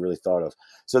something I never really thought of.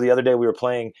 So the other day we were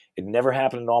playing, it never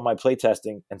happened in all my play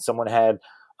testing, and someone had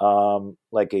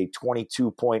like a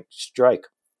 22-point strike,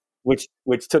 which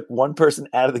took one person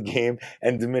out of the game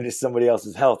and diminished somebody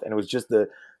else's health. And it was just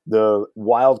the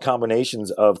wild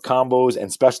combinations of combos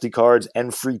and specialty cards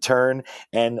and free turn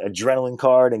and adrenaline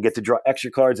card and get to draw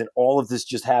extra cards. And all of this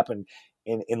just happened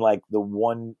in like the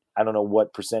one, I don't know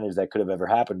what percentage that could have ever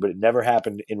happened, but it never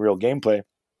happened in real gameplay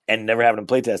and never happened in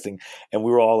playtesting. And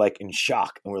we were all like in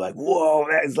shock, and we're like, whoa,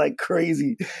 that is like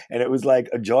crazy. And it was like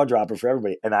a jaw dropper for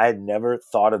everybody. And I had never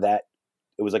thought of that.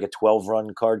 It was like a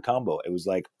 12-run card combo. It was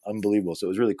like unbelievable. So it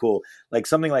was really cool. Like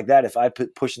something like that, if I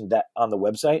put pushing that on the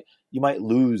website, you might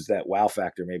lose that wow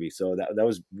factor maybe. So that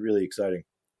was really exciting.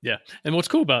 Yeah. And what's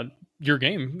cool about your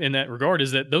game in that regard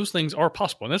is that those things are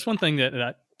possible. And that's one thing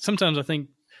that sometimes I think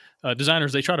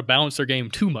designers, they try to balance their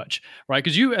game too much, right?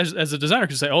 Because you, as a designer,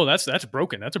 can say, "Oh, that's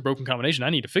broken. That's a broken combination. I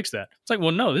need to fix that." It's like,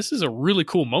 well, no, this is a really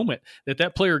cool moment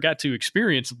that player got to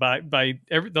experience by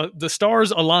the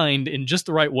stars aligned in just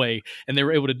the right way, and they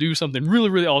were able to do something really,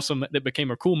 really awesome that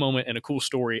became a cool moment and a cool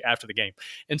story after the game.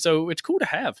 And so it's cool to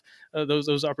have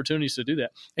those opportunities to do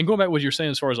that. And going back to what you're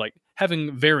saying as far as like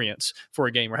having variants for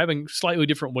a game or having slightly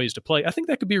different ways to play, I think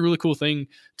that could be a really cool thing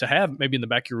to have maybe in the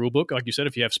back of your rule book, like you said,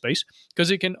 if you have space,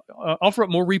 because it can offer up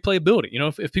more replayability.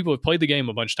 If people have played the game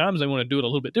a bunch of times, they want to do it a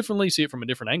little bit differently, see it from a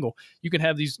different angle. You can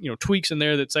have these tweaks in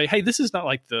there that say, hey, this is not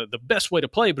like the best way to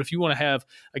play, but if you want to have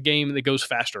a game that goes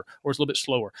faster or it's a little bit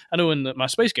slower. I know in my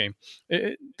space game,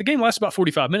 the game lasts about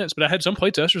 45 minutes, but I had some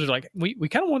playtesters that are like, we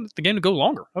kind of want the game to go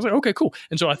longer. I was like, okay, cool.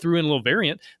 And so I threw in a little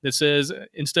variant that says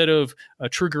instead of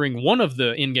triggering one of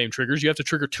the in-game triggers, you have to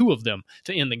trigger two of them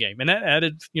to end the game. And that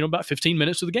added about 15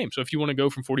 minutes to the game. So if you want to go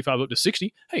from 45 up to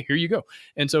 60, hey, here you go.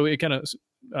 And so it kind of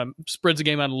spreads the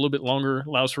game out a little bit longer,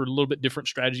 allows for a little bit different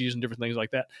strategies and different things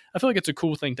like that. I feel like it's a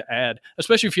cool thing to add,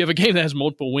 especially if you have a game that has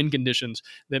multiple win conditions,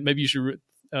 that maybe you should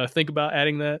think about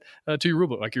adding that to your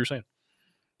rulebook, like you were saying.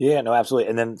 Yeah, no, absolutely.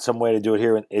 And then some way to do it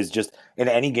here is just in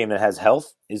any game that has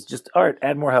health is just, all right,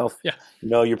 add more health. Yeah.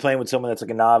 You're playing with someone that's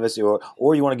like a novice or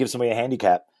you want to give somebody a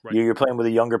handicap. Right. You're playing with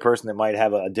a younger person that might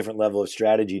have a different level of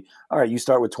strategy. All right, you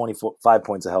start with 25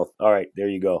 points of health. All right, there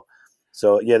you go.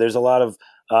 So, yeah, there's a lot of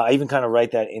I even kind of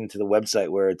write that into the website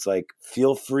where it's like,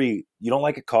 feel free. You don't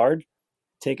like a card?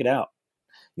 Take it out.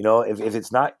 If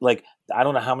it's not like, I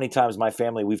don't know how many times my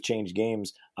family, we've changed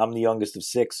games. I'm the youngest of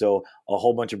 6. So a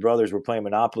whole bunch of brothers were playing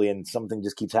Monopoly and something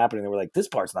just keeps happening. They were like, this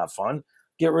part's not fun.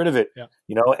 Get rid of it. Yeah.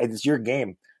 It's your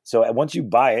game. So once you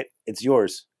buy it, it's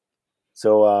yours.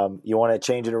 So you want to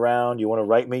change it around. You want to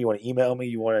write me. You want to email me.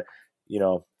 You want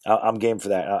to, I'm game for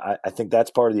that. I think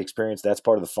that's part of the experience. That's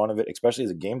part of the fun of it, especially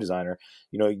as a game designer.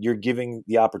 You're giving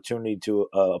the opportunity to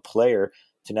a player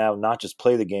to now not just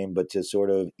play the game, but to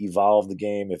sort of evolve the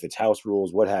game, if it's house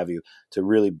rules, what have you, to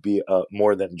really be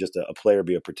more than just a player,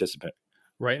 be a participant.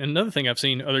 Right. And another thing I've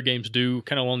seen other games do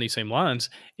kind of along these same lines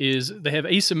is they have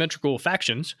asymmetrical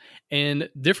factions, and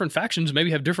different factions maybe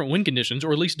have different win conditions,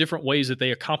 or at least different ways that they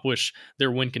accomplish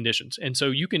their win conditions. And so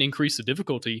you can increase the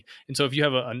difficulty. And so if you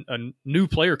have a new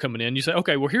player coming in, you say,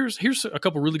 okay, well, here's a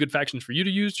couple really good factions for you to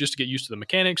use just to get used to the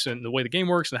mechanics and the way the game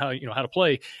works and how to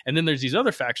play. And then there's these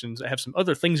other factions that have some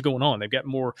other things going on. They've got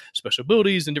more special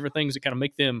abilities and different things that kind of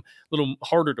make them a little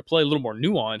harder to play, a little more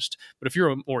nuanced. But if you're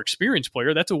a more experienced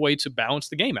player, that's a way to balance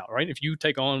the game out, right? If you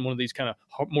take on one of these kind of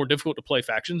more difficult to play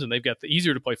factions and they've got the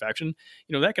easier to play faction,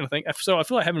 that kind of thing. So I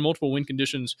feel like having multiple win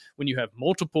conditions when you have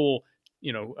multiple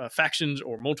factions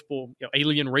or multiple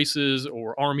alien races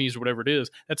or armies or whatever it is,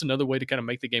 that's another way to kind of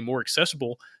make the game more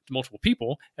accessible to multiple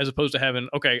people, as opposed to having,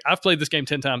 okay, I've played this game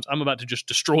 10 times, I'm about to just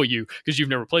destroy you because you've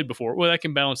never played before. Well, that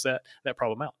can balance that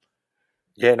problem out.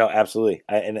 Yeah, no, absolutely.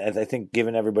 And I think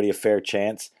giving everybody a fair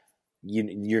chance,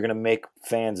 you're going to make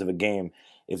fans of a game.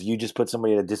 If you just put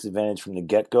somebody at a disadvantage from the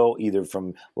get-go, either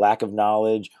from lack of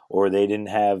knowledge or they didn't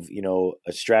have,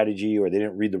 a strategy, or they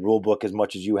didn't read the rule book as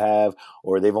much as you have,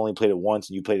 or they've only played it once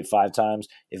and you played it 5 times,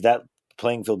 if that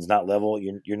playing field is not level,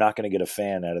 you're not going to get a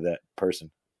fan out of that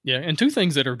person. Yeah, and two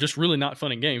things that are just really not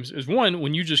fun in games is, one,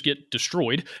 when you just get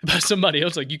destroyed by somebody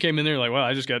else, like you came in there like, wow,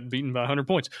 I just got beaten by 100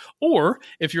 points. Or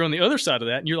if you're on the other side of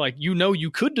that and you're like, you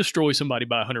could destroy somebody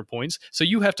by 100 points, so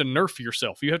you have to nerf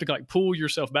yourself. You have to like pull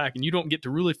yourself back, and you don't get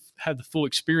to really have the full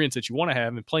experience that you want to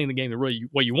have in playing the game the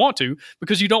way you want to,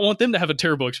 because you don't want them to have a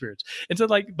terrible experience. And so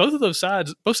like both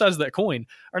sides of that coin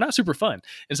are not super fun.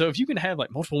 And so if you can have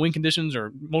like multiple win conditions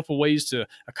or multiple ways to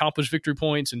accomplish victory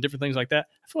points and different things like that,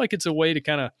 I feel like it's a way to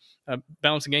kind of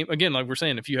balance the game. Again, like we're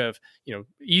saying, if you have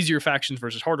easier factions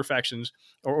versus harder factions,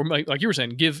 or like you were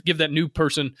saying, give that new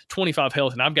person 25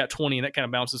 health and I've got 20, and that kind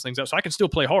of balances things out. So I can still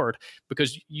play hard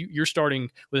because you're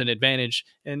starting with an advantage,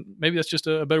 and maybe that's just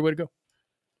a better way to go.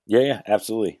 Yeah,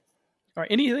 absolutely. All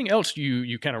right. Anything else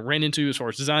you kind of ran into as far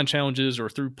as design challenges or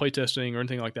through playtesting or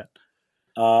anything like that?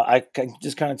 I can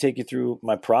just kind of take you through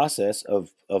my process of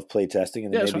playtesting,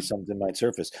 and then maybe something might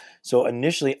surface. So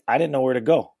initially, I didn't know where to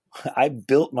go. I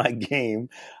built my game.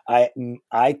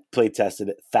 I play tested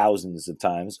it thousands of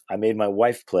times. I made my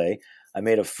wife play. I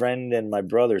made a friend and my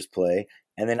brothers play.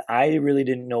 And then I really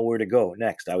didn't know where to go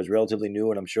next. I was relatively new,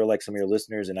 and I'm sure like some of your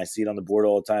listeners, and I see it on the board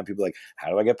all the time, people are like, how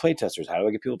do I get play testers? How do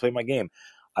I get people to play my game?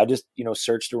 I just,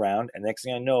 searched around, and next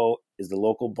thing I know is the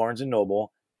local Barnes &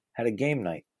 Noble had a game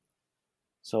night.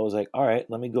 So I was like, all right,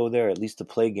 let me go there at least to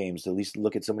play games, to at least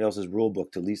look at somebody else's rule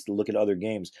book, to at least look at other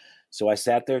games. So I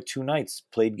sat there 2 nights,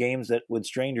 played games with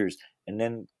strangers. And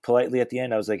then politely at the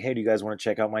end, I was like, hey, do you guys want to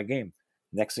check out my game?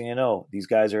 Next thing you know, these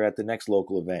guys are at the next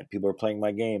local event. People are playing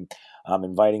my game. I'm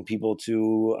inviting people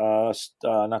to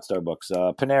not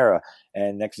Starbucks, Panera.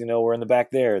 And next thing you know, we're in the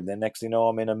back there. Then next thing you know,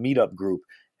 I'm in a meetup group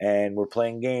and we're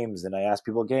playing games. And I ask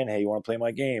people again, hey, you want to play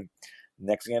my game?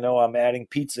 Next thing I know, I'm adding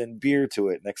pizza and beer to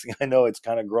it. Next thing I know, it's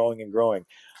kind of growing and growing.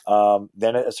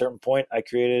 Then at a certain point, I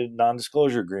created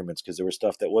non-disclosure agreements because there was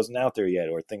stuff that wasn't out there yet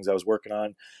or things I was working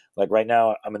on. Like right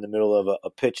now, I'm in the middle of a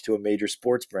pitch to a major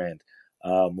sports brand,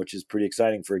 which is pretty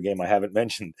exciting for a game I haven't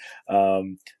mentioned.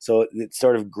 So it's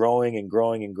sort of growing and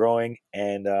growing and growing.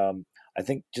 And I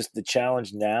think just the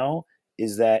challenge now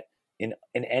is that in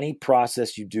any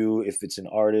process you do, if it's an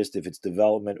artist, if it's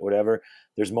development, whatever,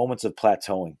 there's moments of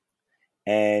plateauing.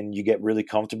 And you get really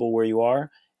comfortable where you are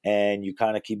and you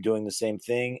kind of keep doing the same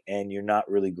thing and you're not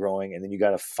really growing. And then you got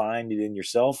to find it in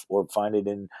yourself or find it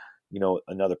in,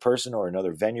 another person or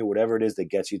another venue, whatever it is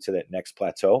that gets you to that next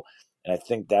plateau. And I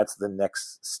think that's the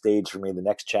next stage for me. The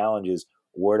next challenge is,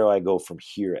 where do I go from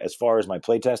here? As far as my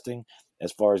playtesting,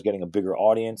 as far as getting a bigger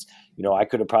audience, I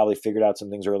could have probably figured out some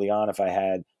things early on if I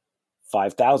had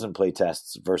 5,000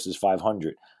 playtests versus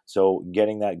 500. So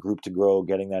getting that group to grow,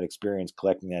 getting that experience,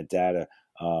 collecting that data.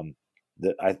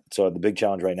 So the big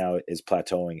challenge right now is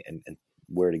plateauing and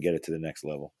where to get it to the next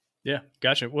level. Yeah,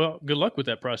 gotcha. Well, good luck with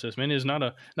that process, man. It's not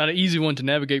an easy one to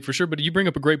navigate for sure, but you bring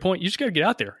up a great point. You just got to get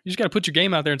out there. You just got to put your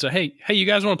game out there and say, hey, you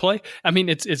guys want to play? I mean,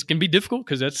 it's can be difficult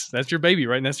because that's your baby,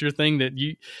 right? And that's your thing that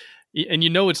you. And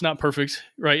it's not perfect,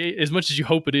 right? As much as you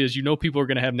hope it is, people are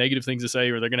going to have negative things to say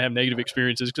or they're going to have negative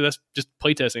experiences because that's just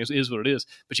playtesting. It is what it is.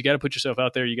 But you got to put yourself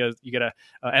out there. You got to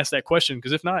ask that question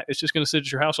because if not, it's just going to sit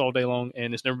at your house all day long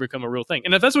and it's never become a real thing.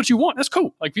 And if that's what you want, that's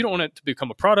cool. Like if you don't want it to become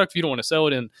a product, if you don't want to sell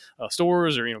it in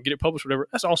stores or get it published, whatever,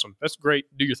 that's awesome. That's great.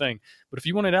 Do your thing. But if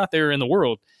you want it out there in the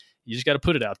world, you just got to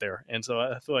put it out there. And so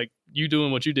I feel like you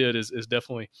doing what you did is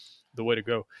definitely the way to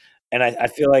go. And I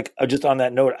feel like, just on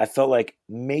that note, I felt like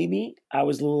maybe I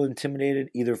was a little intimidated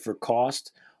either for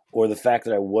cost or the fact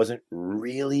that I wasn't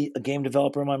really a game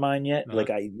developer in my mind yet. Uh-huh. Like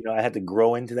I had to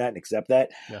grow into that and accept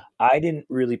that. Yeah. I didn't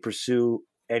really pursue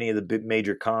any of the big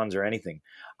major cons or anything.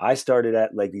 I started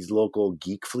at like these local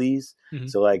geek fleas. Mm-hmm.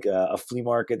 So like a flea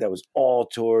market that was all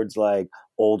towards like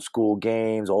old school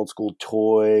games, old school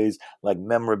toys, like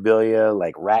memorabilia,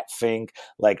 like Rat Fink.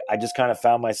 Like I just kind of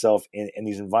found myself in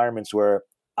these environments where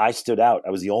I stood out.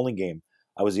 I was the only game.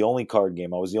 I was the only card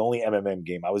game. I was the only MMM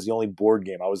game. I was the only board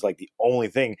game. I was like the only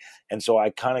thing. And so I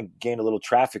kind of gained a little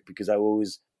traffic because I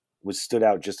always was stood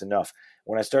out just enough.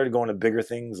 When I started going to bigger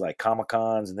things like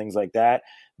Comic-Cons and things like that,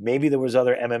 maybe there was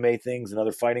other MMA things and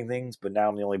other fighting things, but now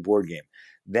I'm the only board game.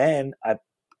 Then I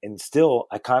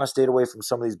kind of stayed away from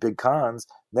some of these big cons.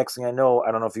 Next thing I know,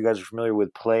 I don't know if you guys are familiar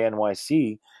with Play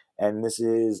NYC, and this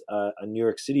is a New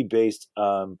York City-based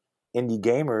indie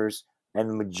gamers, and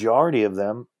the majority of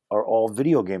them are all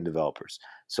video game developers.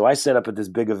 So I set up at this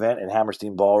big event at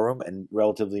Hammerstein Ballroom, and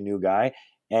relatively new guy.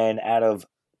 And out of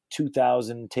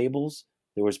 2,000 tables,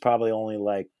 there was probably only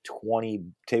like 20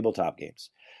 tabletop games.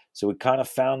 So we kind of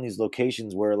found these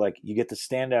locations where like you get to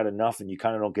stand out enough and you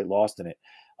kind of don't get lost in it.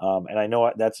 And I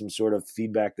know that's some sort of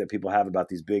feedback that people have about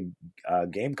these big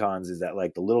game cons is that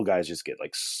like the little guys just get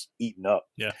like eaten up.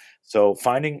 Yeah. So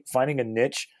finding a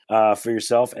niche for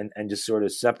yourself and just sort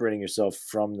of separating yourself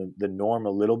from the norm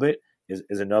a little bit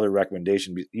is another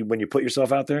recommendation. When you put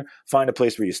yourself out there, find a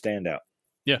place where you stand out.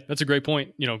 Yeah, that's a great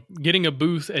point. Getting a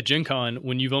booth at Gen Con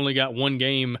when you've only got one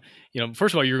game,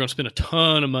 first of all, you're going to spend a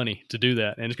ton of money to do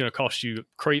that. And it's going to cost you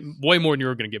way more than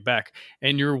you're going to get back.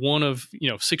 And you're one of,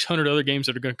 600 other games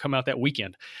that are going to come out that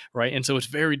weekend, right? And so it's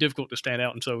very difficult to stand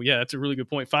out. And so, yeah, that's a really good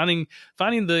point. Finding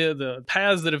the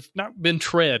paths that have not been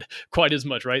tread quite as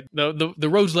much, right? The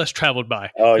roads less traveled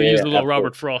by. Oh, yeah. Use the little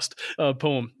Robert Frost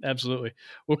poem. Absolutely.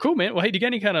 Well, cool, man. Well, hey, do you got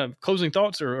any kind of closing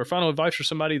thoughts or final advice for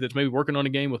somebody that's maybe working on a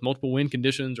game with multiple win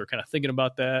conditions or kind of thinking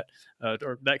about that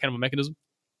or that kind of a mechanism?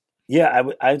 Yeah,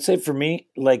 I would say for me,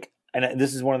 like, and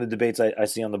this is one of the debates I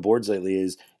see on the boards lately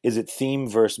is it theme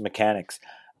versus mechanics?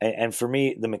 And for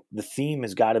me, the theme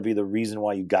has got to be the reason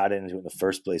why you got into it in the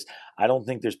first place. I don't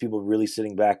think there's people really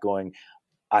sitting back going,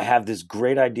 I have this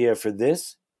great idea for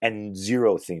this and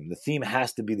zero theme. The theme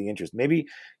has to be the interest. Maybe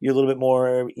you're a little bit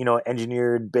more,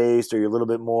 engineered based, or you're a little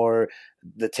bit more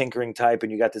the tinkering type,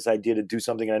 and you got this idea to do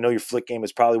something. And I know your Flick game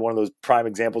is probably one of those prime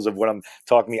examples of what I'm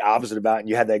talking the opposite about, and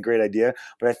you had that great idea.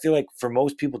 But I feel like for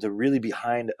most people to really be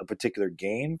behind a particular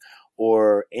game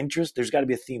or interest, there's got to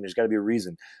be a theme. There's got to be a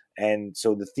reason. And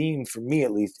so the theme, for me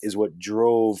at least, is what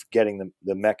drove getting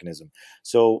the mechanism.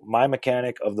 So my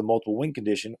mechanic of the multiple win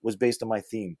condition was based on my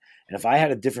theme. And if I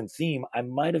had a different theme, I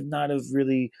might have not have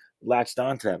really latched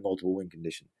onto that multiple win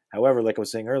condition. However, like I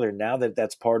was saying earlier, now that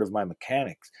that's part of my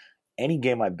mechanics, any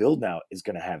game I build now is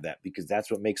going to have that, because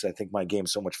that's what makes, I think, my game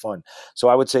so much fun. So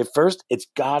I would say first, it's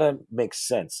got to make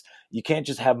sense. You can't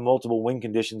just have multiple win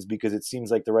conditions because it seems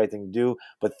like the right thing to do,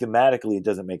 but thematically it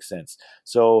doesn't make sense.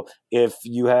 So if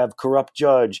you have corrupt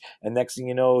judge and next thing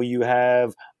you know, you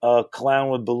have a clown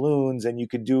with balloons and you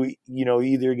could do,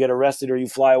 either get arrested or you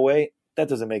fly away, that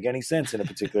doesn't make any sense in a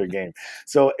particular game.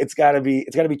 So it's got to be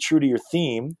true to your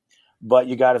theme, but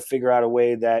you got to figure out a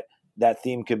way that that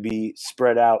theme could be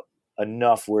spread out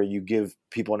enough where you give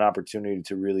people an opportunity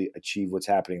to really achieve what's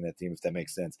happening in that theme, if that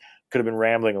makes sense. Could have been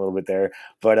rambling a little bit there,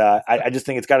 but I just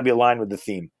think it's got to be aligned with the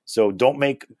theme. So don't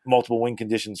make multiple win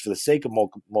conditions for the sake of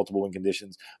multiple win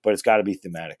conditions, but it's got to be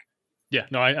thematic. Yeah,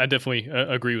 no, I definitely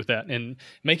agree with that. And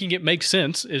making it make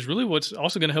sense is really what's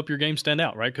also going to help your game stand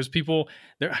out, right? Because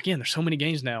there's so many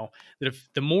games now that if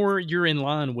the more you're in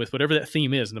line with whatever that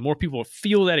theme is, and the more people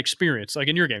feel that experience, like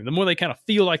in your game, the more they kind of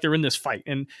feel like they're in this fight.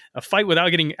 And a fight without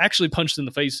getting actually punched in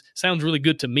the face sounds really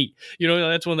good to me.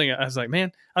 That's one thing I was like,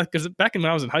 man, because back when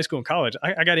I was in high school and college,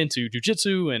 I got into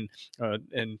jujitsu and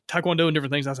taekwondo and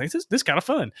different things. I was like, this is kind of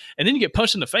fun. And then you get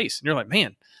punched in the face, and you're like,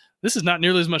 man, this is not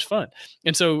nearly as much fun.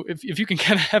 And so if you can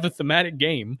kind of have a thematic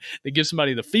game that gives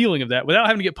somebody the feeling of that without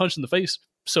having to get punched in the face,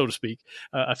 so to speak,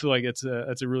 I feel like it's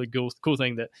a really cool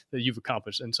thing that you've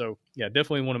accomplished. And so, yeah,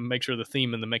 definitely want to make sure the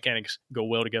theme and the mechanics go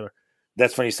well together.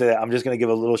 That's funny you say that. I'm just going to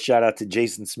give a little shout out to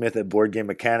Jason Smith at Board Game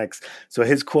Mechanics. So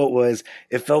his quote was,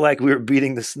 "It felt like we were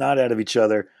beating the snot out of each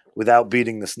other without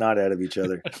beating the snot out of each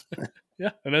other."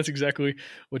 Yeah, and that's exactly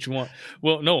what you want.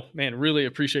 Well, no, man, really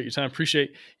appreciate your time.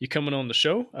 Appreciate you coming on the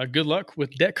show. Good luck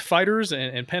with Deck Fighters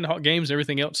and Panda Hawk Games and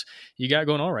everything else you got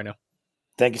going on right now.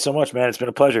 Thank you so much, man. It's been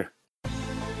a pleasure.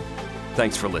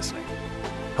 Thanks for listening.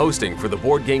 Hosting for the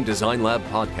Board Game Design Lab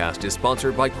podcast is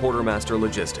sponsored by Quartermaster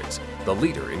Logistics, the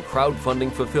leader in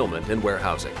crowdfunding fulfillment and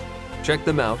warehousing. Check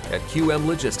them out at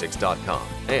qmlogistics.com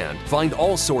and find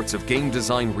all sorts of game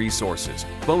design resources,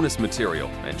 bonus material,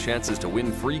 and chances to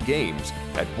win free games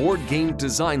at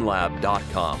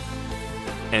BoardGameDesignLab.com.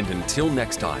 And until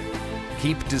next time,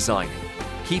 keep designing,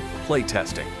 keep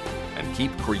playtesting, and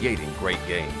keep creating great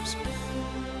games.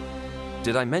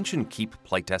 Did I mention keep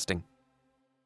playtesting?